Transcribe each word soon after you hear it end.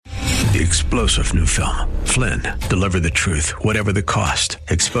The explosive new film, Flynn, deliver the truth, whatever the cost,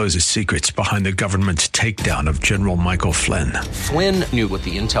 exposes secrets behind the government's takedown of General Michael Flynn. Flynn knew what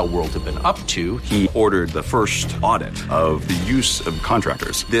the intel world had been up to. He ordered the first audit of the use of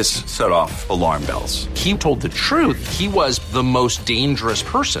contractors. This set off alarm bells. He told the truth. He was the most dangerous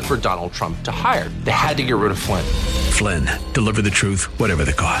person for Donald Trump to hire. They had to get rid of Flynn. Flynn, deliver the truth, whatever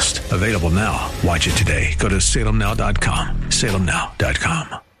the cost. Available now. Watch it today. Go to salemnow.com.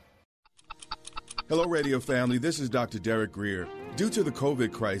 salemnow.com. Hello, radio family. This is Dr. Derek Grier. Due to the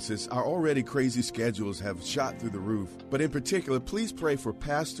COVID crisis, our already crazy schedules have shot through the roof. But in particular, please pray for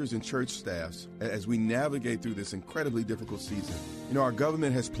pastors and church staffs as we navigate through this incredibly difficult season. You know, our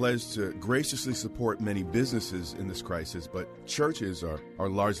government has pledged to graciously support many businesses in this crisis, but churches are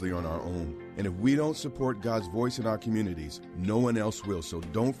largely on our own. And if we don't support God's voice in our communities, no one else will. So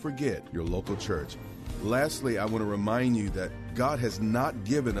don't forget your local church. Lastly, I want to remind you that God has not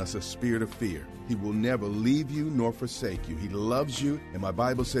given us a spirit of fear. He will never leave you nor forsake you. He loves you, and my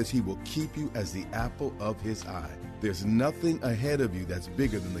Bible says he will keep you as the apple of his eye. There's nothing ahead of you that's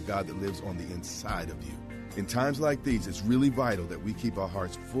bigger than the God that lives on the inside of you. In times like these, it's really vital that we keep our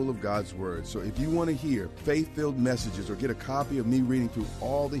hearts full of God's word. So if you want to hear faith-filled messages or get a copy of me reading through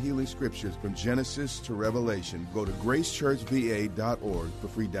all the healing scriptures from Genesis to Revelation, go to gracechurchva.org for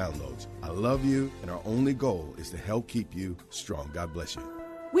free downloads. I love you, and our only goal is to help keep you strong. God bless you.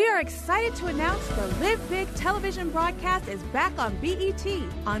 We are excited to announce the Live Big television broadcast is back on BET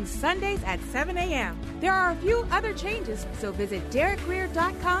on Sundays at 7 a.m. There are a few other changes, so visit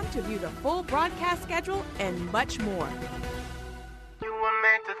DerekGrier.com to view the full broadcast schedule and much more. You were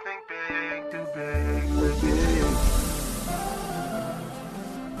meant to think big, too big, big.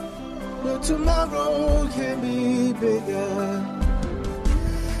 But tomorrow can be bigger.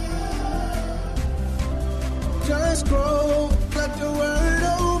 Just grow, let the word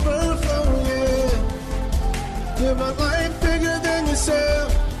overflow, yeah. Live a life bigger than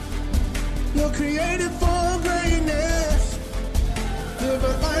yourself. You're created for greatness. Live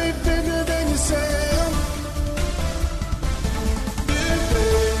a life bigger than yourself.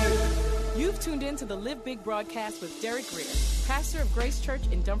 You've tuned in to the Live Big broadcast with Derek Grier, pastor of Grace Church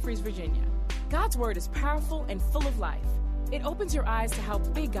in Dumfries, Virginia. God's word is powerful and full of life. It opens your eyes to how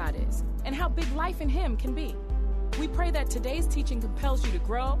big God is and how big life in him can be. We pray that today's teaching compels you to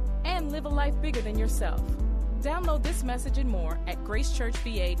grow and live a life bigger than yourself. Download this message and more at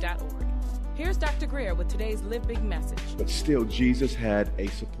gracechurchva.org. Here's Dr. Grier with today's Live Big message. But still, Jesus had a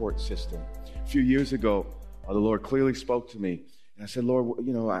support system. A few years ago, the Lord clearly spoke to me. And I said, Lord,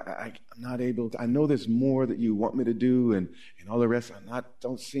 you know, I'm not able to, I know there's more that you want me to do and all the rest.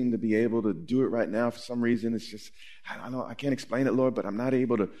 Don't seem to be able to do it right now for some reason. It's just, I can't explain it, Lord, but I'm not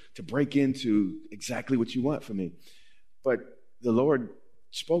able to break into exactly what you want for me. But the Lord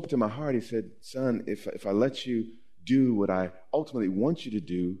spoke to my heart. He said, son, if I let you do what I ultimately want you to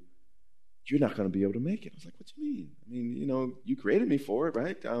do, you're not going to be able to make it. I was like, what do you mean? I mean, you know, you created me for it,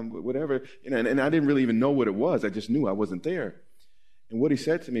 right? Whatever. You know, and I didn't really even know what it was. I just knew I wasn't there. And what he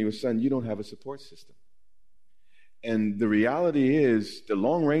said to me was, son, you don't have a support system. And the reality is, the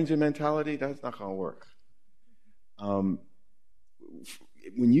Lone Ranger mentality, that's not going to work. When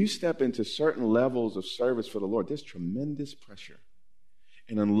you step into certain levels of service for the Lord, there's tremendous pressure.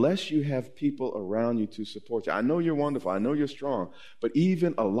 And unless you have people around you to support you, I know you're wonderful, I know you're strong, but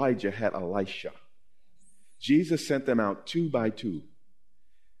even Elijah had Elisha. Jesus sent them out 2 by 2.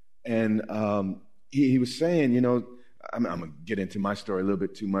 And he was saying, you know, I'm going to get into my story a little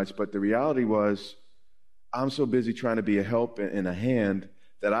bit too much, but the reality was I'm so busy trying to be a help and a hand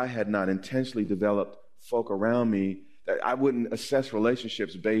that I had not intentionally developed folk around me that I wouldn't assess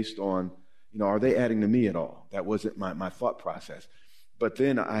relationships based on, you know, are they adding to me at all? That wasn't my thought process. But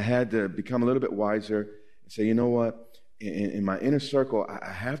then I had to become a little bit wiser and say, you know what, in my inner circle,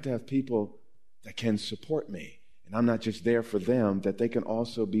 I have to have people that can support me. And I'm not just there for them, that they can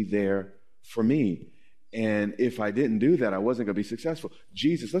also be there for me. And if I didn't do that, I wasn't going to be successful.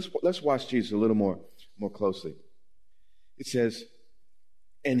 Jesus, let's watch Jesus a little more closely. It says,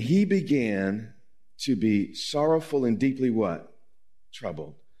 and he began to be sorrowful and deeply what?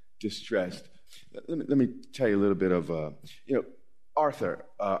 Troubled, distressed. Let me tell you a little bit of, you know, Arthur,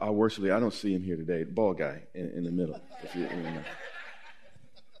 our worship leader. I don't see him here today. The bald guy in the middle. If you know.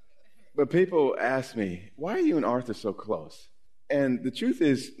 But people ask me, why are you and Arthur so close? And the truth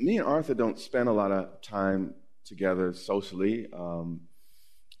is, me and Arthur don't spend a lot of time together socially.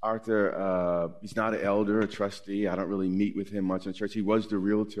 Arthur, he's not an elder, a trustee. I don't really meet with him much in church. He was the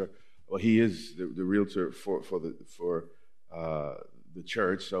realtor. Well, he is the realtor for the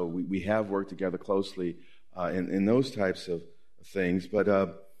church. So we have worked together closely in those types of things. But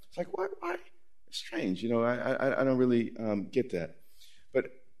It's like, why? It's strange. I don't really get that. But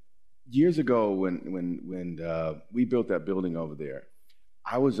years ago when we built that building over there,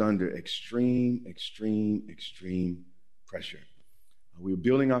 I was under extreme pressure. We were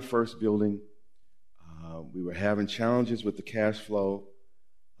building our first building. We were having challenges with the cash flow.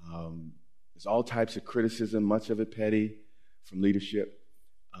 There's all types of criticism, much of it petty, from leadership,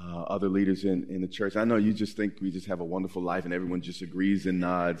 other leaders in the church. I know you just think we just have a wonderful life and everyone just agrees and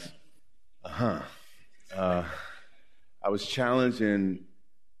nods. I was challenged in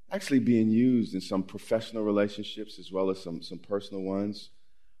actually being used in some professional relationships as well as some personal ones.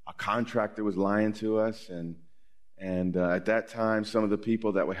 A contractor was lying to us, and at that time, some of the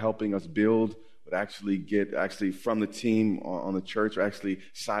people that were helping us build would actually from the team on the church were actually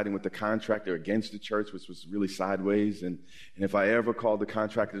siding with the contractor against the church, which was really sideways. And if I ever called the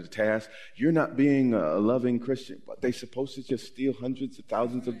contractor to task, you're not being a loving Christian, but they're supposed to just steal hundreds of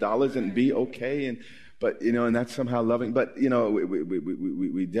thousands of dollars and be okay. And that's somehow loving. But,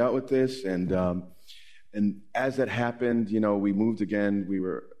 we dealt with this. And as that happened, we moved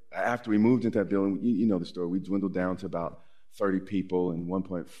again. After we moved into that building, you know the story, we dwindled down to about 30 people and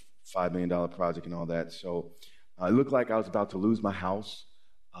 $1.5 million project and all that. So it looked like I was about to lose my house.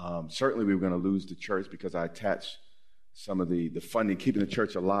 Certainly we were going to lose the church because I attached some of the funding, keeping the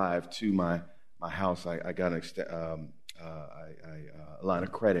church alive, to my house. I got a line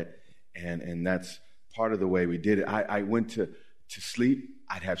of credit, and that's part of the way we did it. I went to sleep.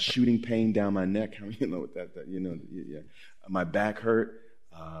 I'd have shooting pain down my neck. My back hurt.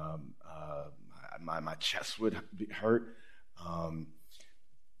 My chest would hurt.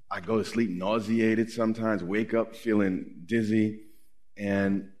 I go to sleep nauseated sometimes, wake up feeling dizzy.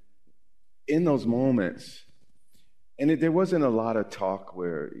 And in those moments, and there wasn't a lot of talk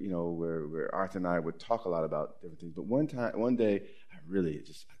where Arthur and I would talk a lot about different things. But one day, I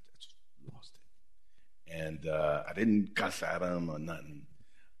just lost it. And I didn't cuss at him or nothing.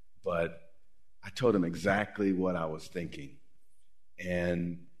 But I told him exactly what I was thinking.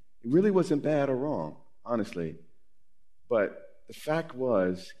 And it really wasn't bad or wrong, honestly. But the fact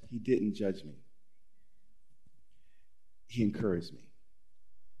was, he didn't judge me. He encouraged me.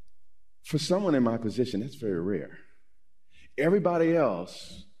 For someone in my position, that's very rare. Everybody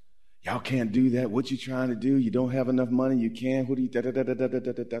else, y'all can't do that. What you trying to do? You don't have enough money. You can't. What do you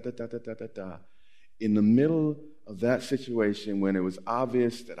da-da-da-da-da-da-da-da-da-da-da-da. In the middle of that situation, when it was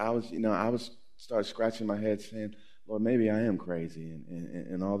obvious that I was started scratching my head saying, Lord, maybe I am crazy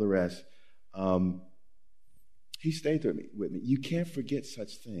and all the rest. He stayed with me. You can't forget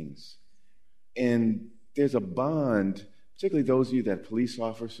such things. And there's a bond, particularly those of you that are police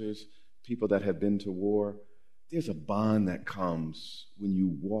officers, people that have been to war, there's a bond that comes when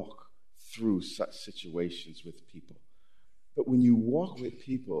you walk through such situations with people. But when you walk with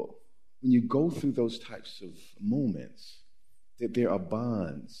people, when you go through those types of moments, there are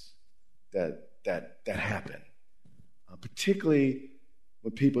bonds that happen. Particularly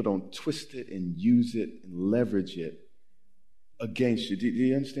when people don't twist it and use it and leverage it against you. Do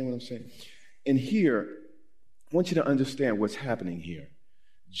you understand what I'm saying? And here, I want you to understand what's happening here.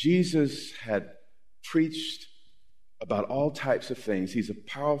 Jesus had preached about all types of things. He's a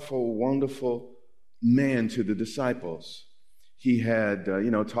powerful, wonderful man to the disciples. He had,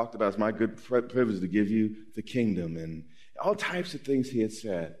 talked about, it's my good privilege to give you the kingdom, and all types of things he had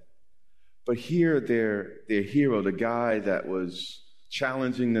said. But here, their hero, the guy that was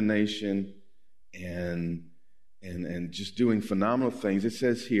challenging the nation and just doing phenomenal things, it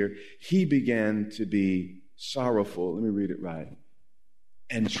says here, he began to be sorrowful. Let me read it right.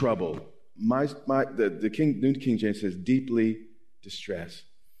 And troubled. The New King James says, deeply distressed.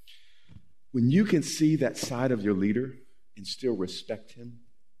 When you can see that side of your leader and still respect him,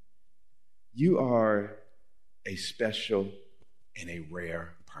 you are a special and a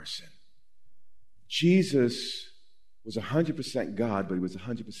rare person. Jesus was 100% God, but he was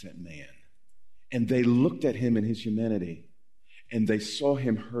 100% man. And they looked at him in his humanity, and they saw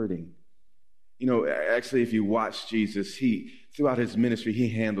him hurting. Actually, if you watch Jesus, throughout his ministry, he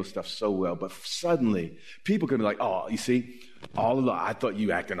handled stuff so well. But suddenly, people could be like, oh, you see, all along, I thought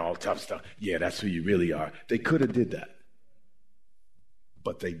you acting all tough stuff. Yeah, that's who you really are. They could have did that,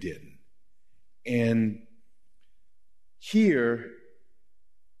 but they didn't. And here,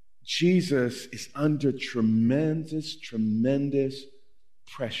 Jesus is under tremendous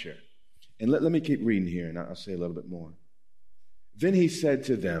pressure. And let me keep reading here, and I'll say a little bit more. Then he said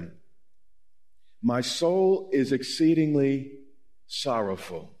to them, my soul is exceedingly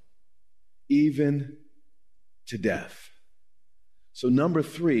sorrowful, even to death. So number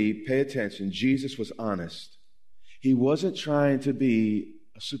 3, pay attention. Jesus was honest. He wasn't trying to be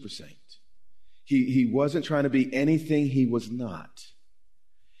a super saint. He wasn't trying to be anything he was not.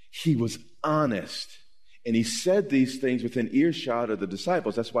 He was honest. And he said these things within earshot of the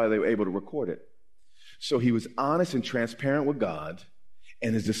disciples. That's why they were able to record it. So he was honest and transparent with God,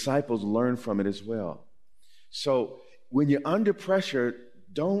 and his disciples learned from it as well. So when you're under pressure,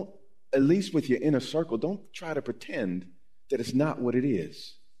 don't, at least with your inner circle, don't try to pretend that it's not what it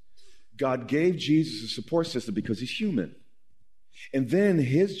is. God gave Jesus a support system because he's human. And then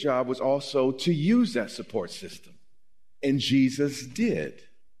his job was also to use that support system. And Jesus did.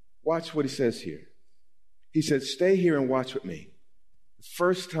 Watch what he says here. He said, stay here and watch with me. The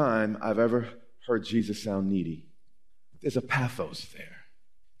first time I've ever heard Jesus sound needy. There's a pathos there.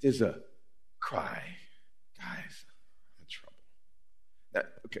 There's a cry. Guys, I'm in trouble. Now,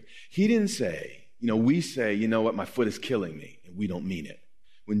 okay. He didn't say, we say, you know what, my foot is killing me, and we don't mean it.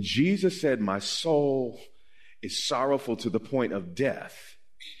 When Jesus said, my soul is sorrowful to the point of death,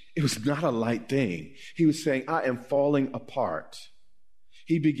 it was not a light thing. He was saying, I am falling apart.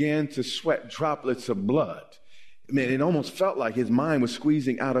 He began to sweat droplets of blood. Man, it almost felt like his mind was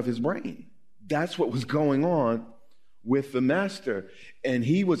squeezing out of his brain. That's what was going on with the master. And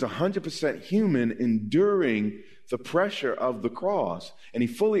he was 100% human, enduring the pressure of the cross. And he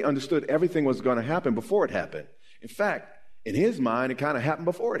fully understood everything was going to happen before it happened. In fact, in his mind, it kind of happened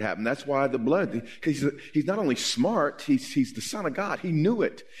before it happened. That's why the blood, because he's not only smart, he's the Son of God. He knew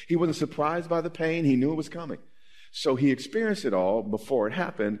it. He wasn't surprised by the pain. He knew it was coming. So he experienced it all before it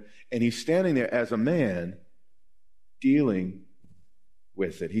happened, and he's standing there as a man dealing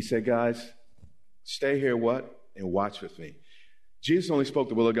with it. He said, guys, stay here, and watch with me. Jesus only spoke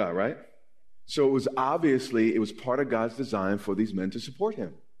the will of God, right? So it was part of God's design for these men to support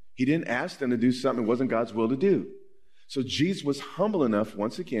him. He didn't ask them to do something it wasn't God's will to do. So Jesus was humble enough,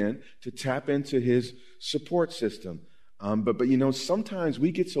 once again, to tap into his support system. But sometimes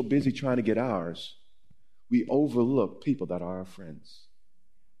we get so busy trying to get ours, we overlook people that are our friends.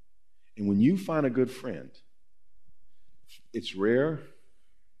 And when you find a good friend, it's rare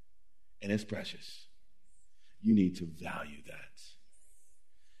and it's precious. You need to value that.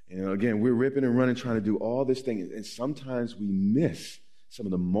 Again, we're ripping and running trying to do all this thing, and sometimes we miss some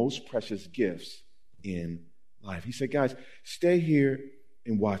of the most precious gifts in life. He said, guys, stay here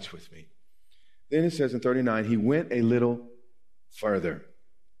and watch with me. Then it says in 39, he went a little further.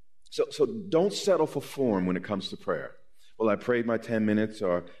 So don't settle for form when it comes to prayer. Well, I prayed my 10 minutes,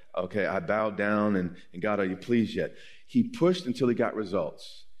 or, okay, I bowed down, and God, are you pleased yet? He pushed until he got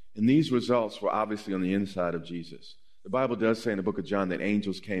results. And these results were obviously on the inside of Jesus. The Bible does say in the book of John that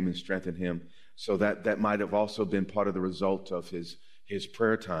angels came and strengthened him. So that might have also been part of the result of his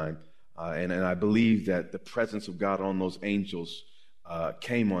prayer time. And I believe that the presence of God on those angels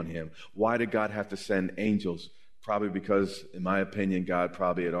came on him. Why did God have to send angels? Probably because, in my opinion, God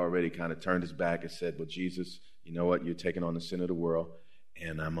probably had already kind of turned his back and said, well, Jesus, you know what? You're taking on the sin of the world,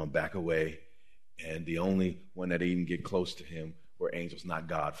 and I'm going to back away. And the only one that even get close to him were angels, not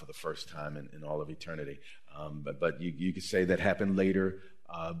God, for the first time in all of eternity. But you could say that happened later.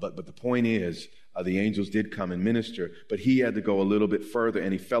 But the point is, the angels did come and minister, but he had to go a little bit further,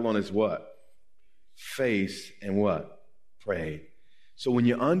 and he fell on his what? Face, and what? Prayed. So when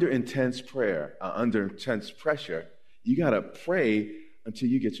you're under intense prayer, under intense pressure, you got to pray until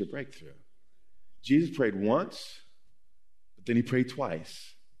you get your breakthrough. Jesus prayed once, but then he prayed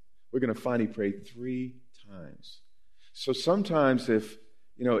twice. We're going to find he prayed 3 times. So sometimes if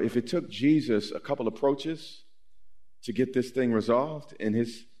it took Jesus a couple approaches to get this thing resolved in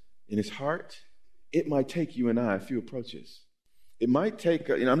his heart, it might take you and I a few approaches. It might take,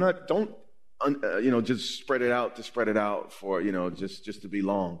 just spread it out for, just to be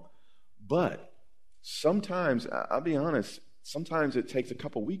long. But sometimes, I'll be honest, sometimes it takes a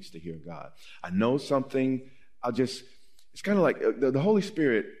couple weeks to hear God. I know something, it's kind of like the Holy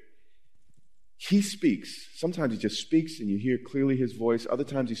Spirit, he speaks. Sometimes he just speaks and you hear clearly his voice. Other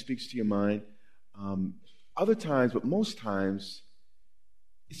times he speaks to your mind. Other times, but most times,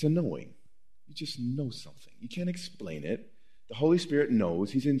 it's a knowing. You just know something. You can't explain it. The Holy Spirit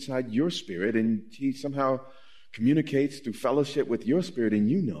knows. He's inside your spirit, and he somehow communicates through fellowship with your spirit, and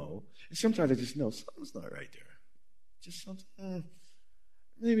you know. And sometimes I just know something's not right there. Just something.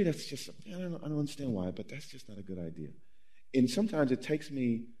 Maybe that's just something. I don't understand why, but that's just not a good idea. And sometimes it takes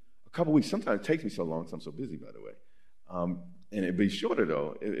me a couple weeks. Sometimes it takes me so long because I'm so busy, by the way. And it'd be shorter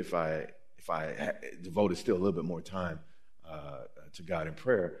though if I devoted still a little bit more time to God in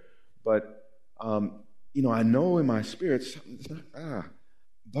prayer. But I know in my spirit something's not,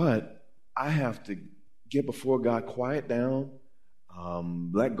 but I have to get before God, quiet down,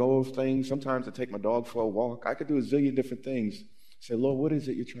 let go of things. Sometimes I take my dog for a walk. I could do a zillion different things Say, Lord, what is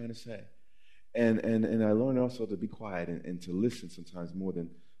it you're trying to say? And I learned also to be quiet and to listen sometimes more than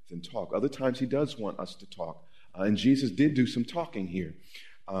talk. Other times he does want us to talk. And Jesus did do some talking here.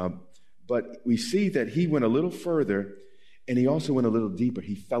 But we see that he went a little further, and he also went a little deeper.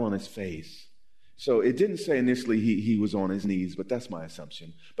 He fell on his face. So it didn't say initially he was on his knees, but that's my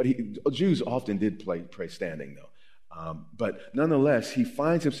assumption. But Jews often did pray standing, though. But nonetheless, he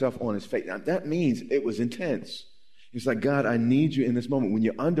finds himself on his face. Now, that means it was intense. He's like, God, I need you in this moment. When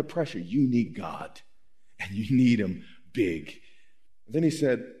you're under pressure, you need God, and you need him big. And then he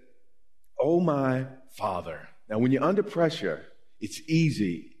said, oh, my Father. Now, when you're under pressure, it's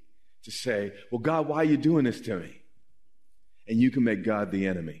easy to say, well, God, why are you doing this to me? And you can make God the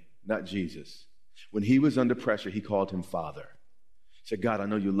enemy, not Jesus. When he was under pressure, he called him Father. He said, God, I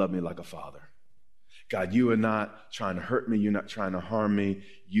know you love me like a father. God, you are not trying to hurt me. You're not trying to harm me.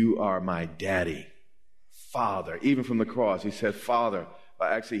 You are my daddy, Father. Even from the cross, he said, Father.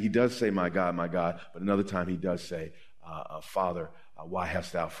 Actually, he does say, my God, but another time he does say, Father, why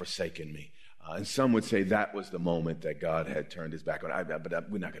hast thou forsaken me? And some would say that was the moment that God had turned his back on. But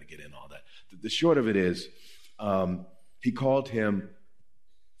we're not going to get into all that. The short of it is, he called him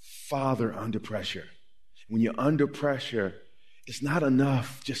Father under pressure. When you're under pressure, it's not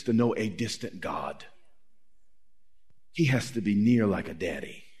enough just to know a distant God. He has to be near like a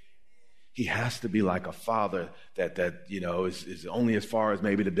daddy. He has to be like a father that is only as far as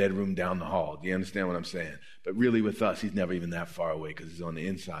maybe the bedroom down the hall. Do you understand what I'm saying? But really with us, he's never even that far away because he's on the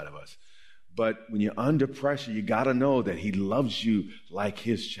inside of us. But when you're under pressure, you got to know that he loves you like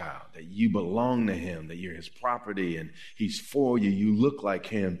his child, that you belong to him, that you're his property, and he's for you. You look like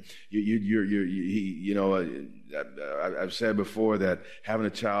him. I've said before that having a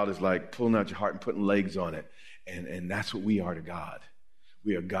child is like pulling out your heart and putting legs on it, and that's what we are to God.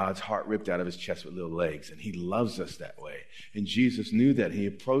 We are God's heart ripped out of his chest with little legs, and he loves us that way. And Jesus knew that. He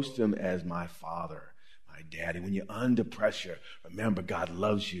approached him as my Father. Daddy, when you're under pressure, remember God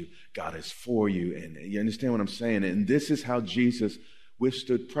loves you. God is for you. And you understand what I'm saying? And this is how Jesus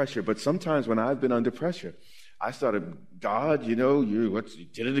withstood pressure. But sometimes when I've been under pressure, I started, God, you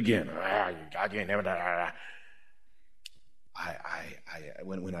did it again. God, you never.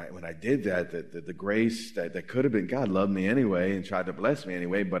 When I did that, the grace that could have been, God loved me anyway and tried to bless me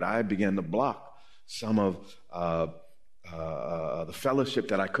anyway, but I began to block some of the fellowship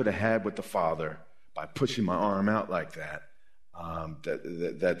that I could have had with the Father by pushing my arm out like that.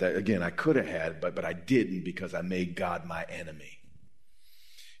 That again, I could have had, but I didn't because I made God my enemy.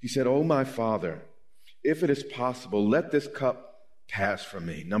 He said, oh, my Father, if it is possible, let this cup pass from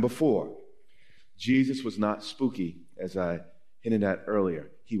me. Number 4, Jesus was not spooky, as I hinted at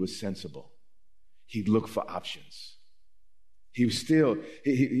earlier. He was sensible. He looked for options. He was still,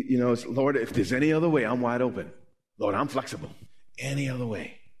 Lord, if there's any other way, I'm wide open. Lord, I'm flexible. Any other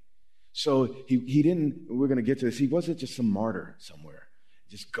way. So he didn't, we're going to get to this, he wasn't just some martyr somewhere,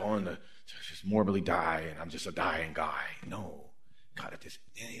 just going to just morbidly die, and I'm just a dying guy. No, God, if there's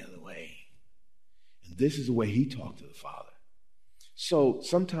any other way. And this is the way he talked to the Father. So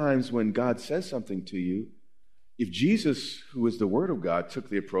sometimes when God says something to you, if Jesus, who is the Word of God, took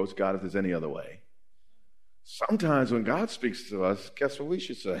the approach, God, if there's any other way, sometimes when God speaks to us, guess what we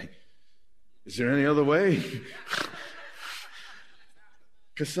should say? Is there any other way?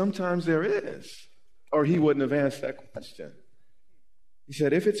 Because sometimes there is. Or he wouldn't have asked that question. He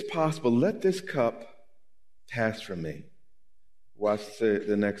said, if it's possible, let this cup pass from me. Watch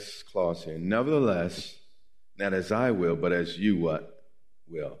the next clause here. Nevertheless, not as I will, but as you what?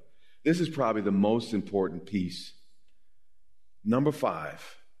 Will. This is probably the most important piece. Number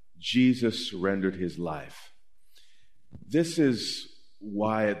 5, Jesus surrendered his life. This is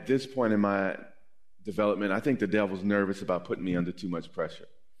why at this point in my development, I think the devil's nervous about putting me under too much pressure.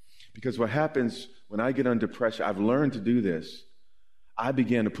 Because what happens when I get under pressure, I've learned to do this. I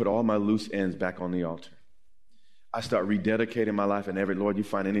began to put all my loose ends back on the altar. I start rededicating my life, and Lord, you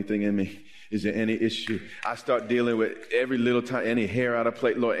find anything in me? Is there any issue? I start dealing with every little time, any hair out of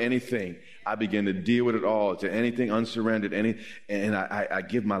place, Lord, anything. I begin to deal with it all. Is there anything unsurrendered? And I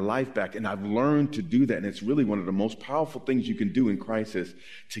give my life back, and I've learned to do that. And it's really one of the most powerful things you can do in crisis,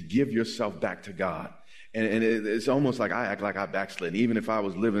 to give yourself back to God. And it's almost like I act like I backslid. Even if I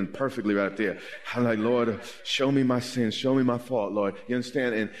was living perfectly right there, I'm like, Lord, show me my sins, show me my fault, Lord. You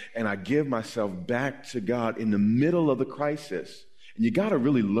understand? And I give myself back to God in the middle of the crisis. And you got to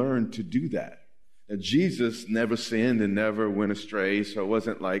really learn to do that. Now, Jesus never sinned and never went astray, so it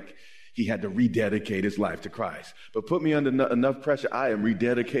wasn't like he had to rededicate his life to Christ. But put me under enough pressure, I am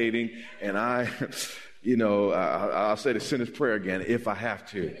rededicating, and I'll say the sinner's prayer again if I have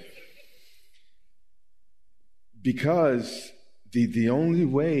to. Because the only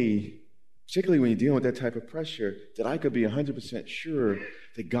way, particularly when you're dealing with that type of pressure, that I could be 100% sure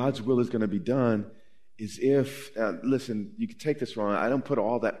that God's will is going to be done is if, listen, you can take this wrong. I don't put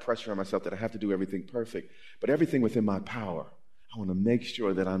all that pressure on myself that I have to do everything perfect, but everything within my power. I want to make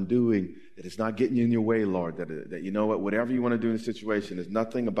sure that I'm doing, that it's not getting in your way, Lord, that you know what, whatever you want to do in the situation, there's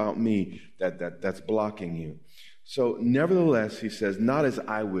nothing about me that's blocking you. So nevertheless, he says, not as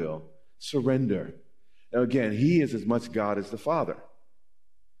I will, surrender. Now again, he is as much God as the Father,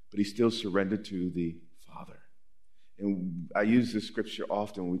 but he still surrendered to the Father. And I use this scripture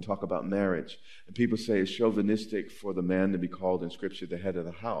often when we talk about marriage. And people say it's chauvinistic for the man to be called in scripture the head of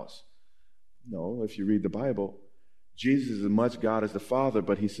the house. No, if you read the Bible, Jesus is as much God as the Father,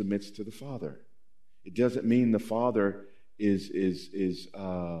 but he submits to the Father. It doesn't mean the Father is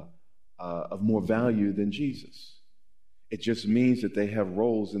of more value than Jesus. It just means that they have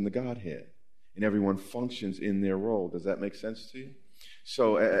roles in the Godhead, and everyone functions in their role. Does that make sense to you?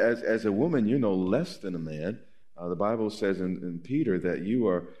 So as a woman, you're no less than a man. The Bible says in Peter that you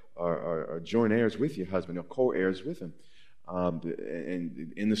are joint heirs with your husband, or co-heirs with him.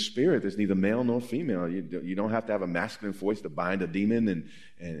 And in the spirit, there's neither male nor female. You don't have to have a masculine voice to bind a demon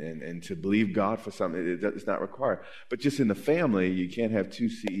and to believe God for something. It's not required. But just in the family, you can't have two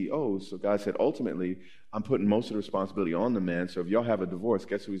CEOs. So God said, ultimately, I'm putting most of the responsibility on the man. So if y'all have a divorce,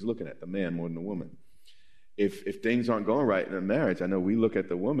 guess who he's looking at? The man more than the woman. If things aren't going right in a marriage, I know we look at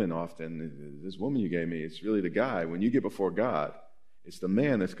the woman often. This woman you gave me, it's really the guy. When you get before God, it's the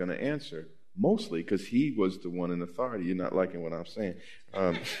man that's going to answer. Mostly because he was the one in authority. You're not liking what I'm saying.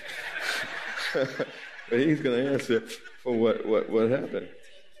 But he's going to answer for what happened.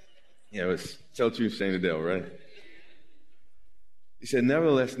 You know, it's tell the truth, shame the devil, right? He said,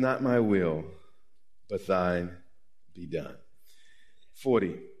 nevertheless, not my will, but thine be done.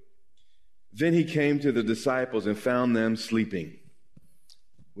 40. Then he came to the disciples and found them sleeping.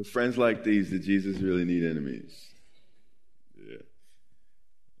 With friends like these, did Jesus really need enemies? Yeah.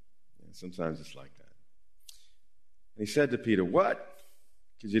 Sometimes it's like that. And he said to Peter, what?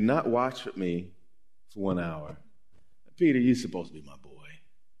 Could you not watch with me for 1 hour? Peter, you're supposed to be my boy.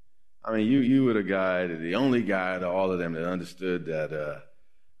 I mean, you were the only guy to all of them that understood that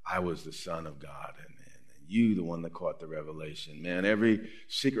I was the Son of God, and you the one that caught the revelation. Man, every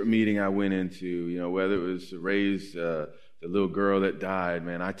secret meeting I went into, you know, whether it was to raise the little girl that died,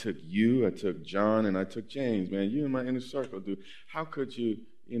 man, I took you, I took John, and I took James, man. You in my inner circle, dude. How could you,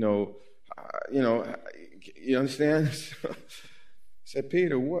 you understand? I said,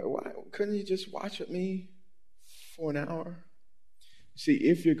 Peter, why couldn't you just watch with me for an hour? See,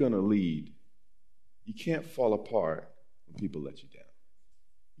 if you're going to lead, you can't fall apart when people let you down.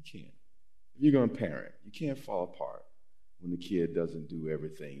 You can't. If you're going to parent, you can't fall apart when the kid doesn't do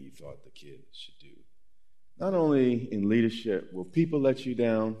everything you thought the kid should do. Not only in leadership will people let you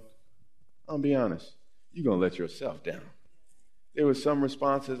down, I'll be honest, you're going to let yourself down. There were some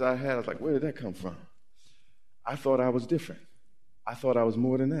responses I had. I was like, where did that come from? I thought I was different. I thought I was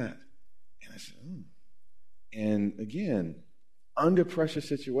more than that. And I said, And again, under pressure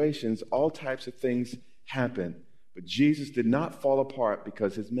situations, all types of things happen. But Jesus did not fall apart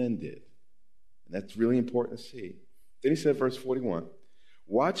because his men did. And that's really important to see. Then he said, verse 41,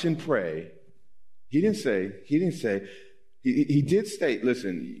 watch and pray. He didn't say, he did state,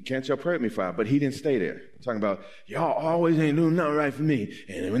 listen, can't y'all pray with me for an hour? But he didn't stay there. Talking about, y'all always ain't doing nothing right for me.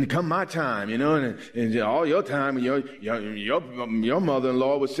 And when it come my time, you know, and all your time, your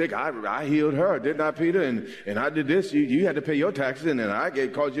mother-in-law was sick. I healed her, didn't I, Peter? And I did this. You had to pay your taxes, and then I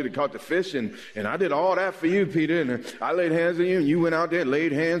caused you to caught the fish, and I did all that for you, Peter. And I laid hands on you, and you went out there and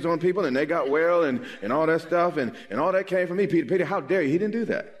laid hands on people, and they got well, and all that stuff, and all that came from me, Peter. Peter, how dare you? He didn't do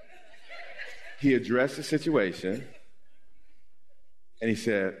that. He addressed the situation. And he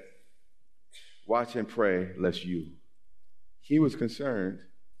said, watch and pray lest you. He was concerned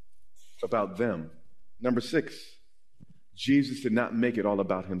about them. Number 6, Jesus did not make it all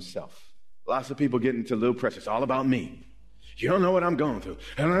about himself. Lots of people get into little pressure. It's all about me. You don't know what I'm going through.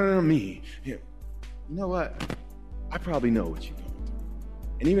 Me. You know what? I probably know what you're going through.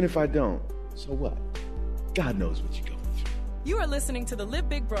 And even if I don't, so what? God knows what you're going through. You are listening to the Live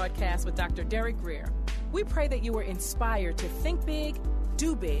Big broadcast with Dr. Derek Grier. We pray that you are inspired to think big,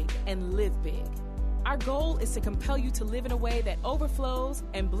 do big, and live big. Our goal is to compel you to live in a way that overflows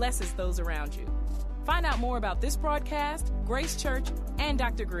and blesses those around you. Find out more about this broadcast, Grace Church, and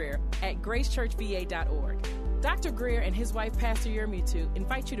Dr. Grier at gracechurchva.org. Dr. Grier and his wife, Pastor Yermitu,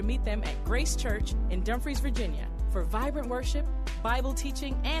 invite you to meet them at Grace Church in Dumfries, Virginia, for vibrant worship, Bible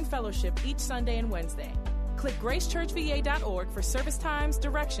teaching, and fellowship each Sunday and Wednesday. Click gracechurchva.org for service times,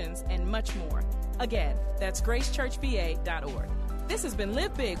 directions, and much more. Again, that's gracechurchva.org. This has been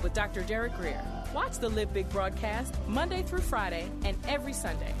Live Big with Dr. Derek Grier. Watch the Live Big broadcast Monday through Friday and every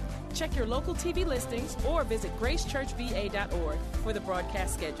Sunday. Check your local TV listings or visit gracechurchva.org for the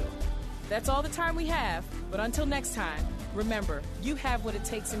broadcast schedule. That's all the time we have, but until next time, remember, you have what it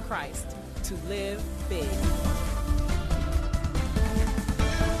takes in Christ to live big.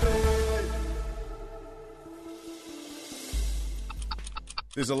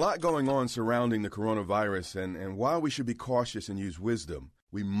 There's a lot going on surrounding the coronavirus, and while we should be cautious and use wisdom,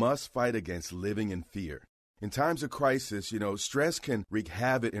 we must fight against living in fear. In times of crisis, stress can wreak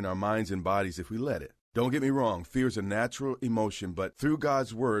havoc in our minds and bodies if we let it. Don't get me wrong, fear is a natural emotion, but through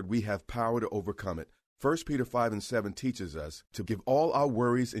God's word, we have power to overcome it. 1 Peter 5:7 teaches us to give all our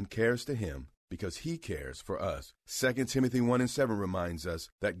worries and cares to Him because He cares for us. 2 Timothy 1:7 reminds us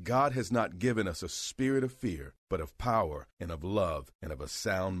that God has not given us a spirit of fear, but of power and of love and of a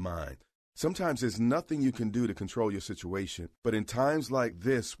sound mind. Sometimes there's nothing you can do to control your situation, but in times like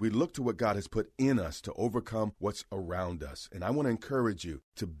this, we look to what God has put in us to overcome what's around us. And I want to encourage you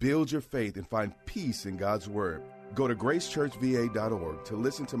to build your faith and find peace in God's Word. Go to gracechurchva.org to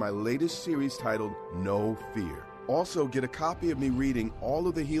listen to my latest series titled No Fear. Also, get a copy of me reading all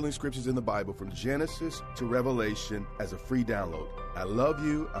of the healing scriptures in the Bible from Genesis to Revelation as a free download. I love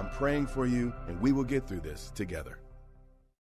you, I'm praying for you, and we will get through this together.